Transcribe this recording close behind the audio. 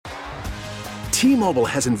T-Mobile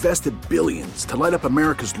has invested billions to light up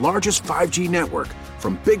America's largest 5G network,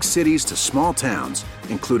 from big cities to small towns,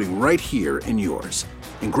 including right here in yours.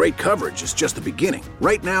 And great coverage is just the beginning.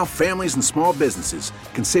 Right now, families and small businesses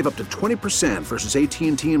can save up to 20% versus AT&T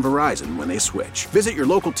and Verizon when they switch. Visit your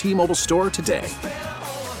local T-Mobile store today.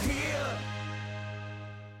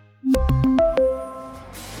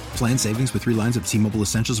 Plan savings with 3 lines of T-Mobile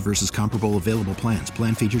Essentials versus comparable available plans.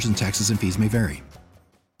 Plan features and taxes and fees may vary.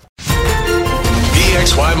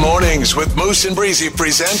 PXY Mornings with Moose and Breezy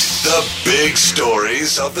present the big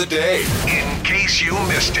stories of the day. In case you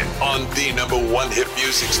missed it on the #1 hit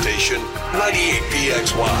music station, 98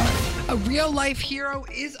 PXY. A real-life hero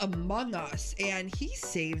is among us, and he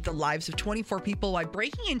saved the lives of 24 people by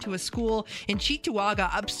breaking into a school in Cheektowaga,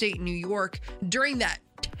 upstate New York, during that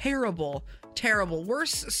terrible,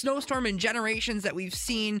 worst snowstorm in generations that we've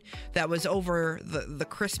seen that was over the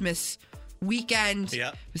Christmas weekend. Yeah.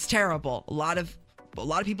 It was terrible. A lot of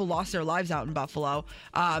people lost their lives out in Buffalo.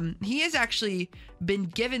 He has actually been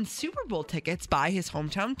given Super Bowl tickets by his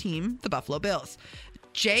hometown team, the Buffalo Bills.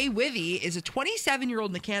 Jay Withy is a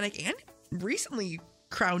 27-year-old mechanic and recently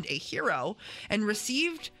crowned a hero and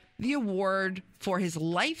received the award for his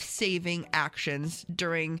life-saving actions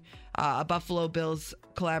during a Buffalo Bills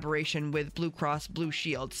collaboration with Blue Cross Blue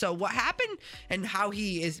Shield. So what happened and how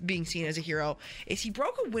he is being seen as a hero is he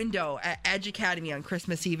broke a window at Edge Academy on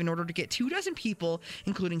Christmas Eve in order to get 24 people,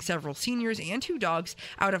 including several seniors and 2 dogs,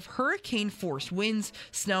 out of hurricane-force winds,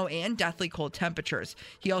 snow, and deathly cold temperatures.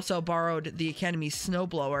 He also borrowed the Academy's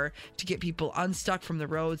snowblower to get people unstuck from the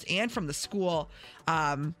roads and from the school.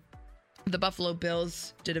 The Buffalo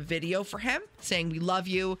Bills did a video for him saying, "We love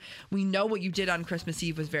you. We know what you did on Christmas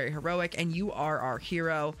Eve was very heroic, and you are our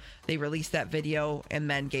hero." They released that video and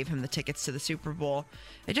then gave him the tickets to the Super Bowl.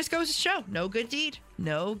 It just goes to show, no good deed.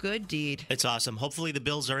 No good deed. It's awesome. Hopefully the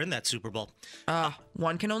Bills are in that Super Bowl.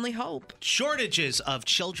 One can only hope. Shortages of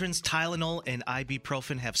children's Tylenol and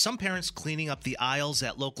ibuprofen have some parents cleaning up the aisles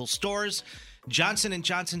at local stores. Johnson &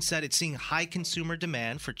 Johnson said it's seeing high consumer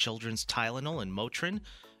demand for children's Tylenol and Motrin,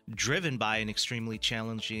 driven by an extremely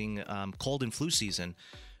challenging cold and flu season.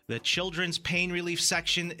 The children's pain relief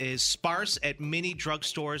section is sparse at many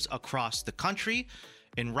drugstores across the country.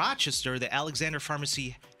 In Rochester, the Alexander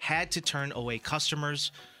Pharmacy had to turn away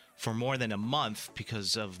customers for more than a month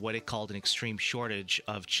because of what it called an extreme shortage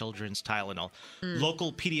of children's Tylenol.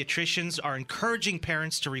 Local pediatricians are encouraging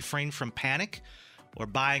parents to refrain from panic or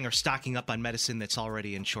buying or stocking up on medicine that's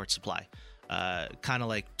already in short supply. Kind of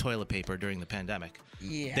like toilet paper during the pandemic.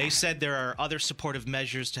 Yeah. They said there are other supportive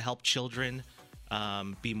measures to help children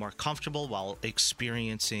be more comfortable while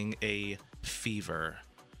experiencing a fever.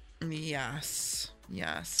 Yes.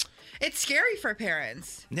 It's scary for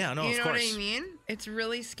parents. Yeah, no, of course. You know what I mean? It's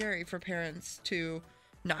really scary for parents to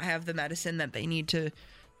not have the medicine that they need to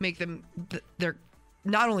make them, their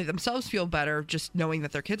not only themselves feel better, just knowing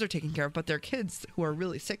that their kids are taken care of, but their kids who are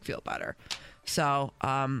really sick feel better. So,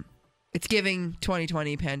 it's giving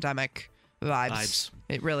 2020 pandemic vibes.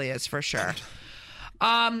 It really is, for sure.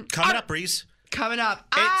 Coming up, Breeze. Coming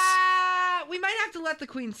up. We might have to let the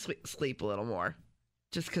queen sleep a little more,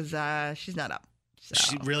 just because she's not up.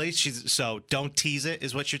 So. So don't tease it,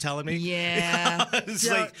 is what you're telling me? Yeah. It's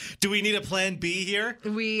like, do we need a plan B here?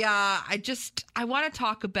 I want to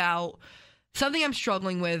talk about something I'm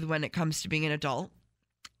struggling with when it comes to being an adult.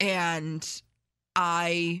 And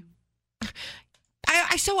I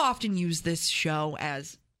so often use this show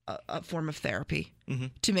as a form of therapy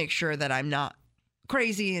to make sure that I'm not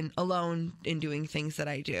crazy and alone in doing things that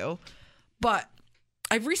I do. But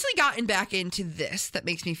I've recently gotten back into this that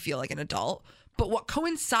makes me feel like an adult. But what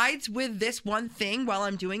coincides with this one thing while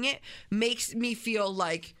I'm doing it makes me feel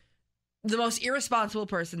like the most irresponsible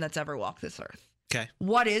person that's ever walked this earth. Okay.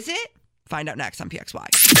 What is it? Find out next on PXY.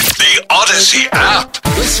 The Odyssey app.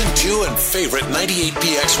 Listen to and favorite 98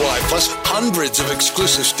 PXY plus hundreds of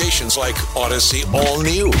exclusive stations like Odyssey All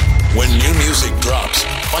New. When new music drops,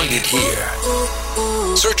 find it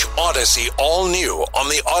here. Search Odyssey All New on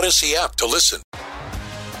the Odyssey app to listen.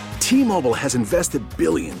 T-Mobile has invested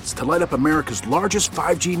billions to light up America's largest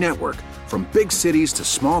 5G network, from big cities to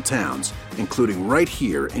small towns, including right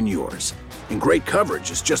here in yours. And great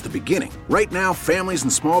coverage is just the beginning. Right now, families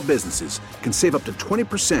and small businesses can save up to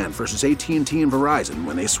 20% versus AT&T and Verizon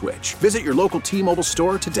when they switch. Visit your local T-Mobile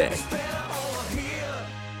store today.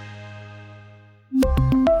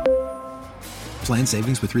 Plan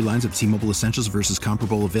savings with 3 lines of T-Mobile Essentials versus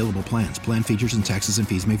comparable available plans. Plan features and taxes and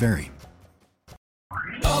fees may vary.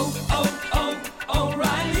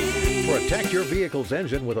 O'Reilly. Protect your vehicle's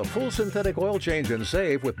engine with a full synthetic oil change and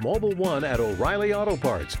save with Mobil 1 at O'Reilly Auto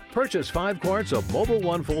Parts. Purchase 5 quarts of Mobil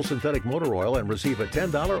 1 full synthetic motor oil and receive a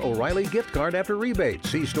 $10 O'Reilly gift card after rebate.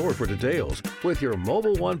 See store for details. With your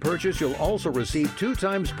Mobil 1 purchase, you'll also receive 2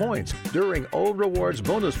 times points during O Rewards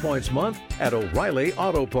Bonus Points Month at O'Reilly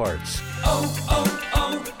Auto Parts.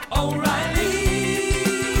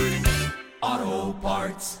 O'Reilly Auto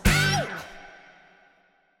Parts.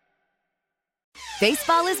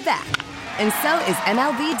 Baseball is back, and so is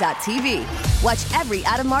MLB.tv. Watch every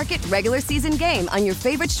out-of-market regular season game on your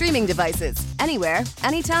favorite streaming devices, anywhere,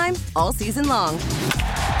 anytime, all season long.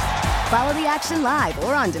 Follow the action live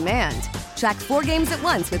or on demand. Track 4 games at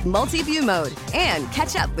once with multi-view mode and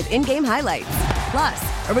catch up with in-game highlights.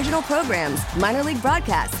 Plus, original programs, minor league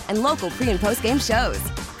broadcasts, and local pre- and post-game shows.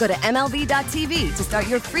 Go to MLB.tv to start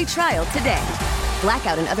your free trial today.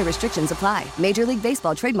 Blackout and other restrictions apply. Major League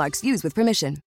Baseball trademarks used with permission.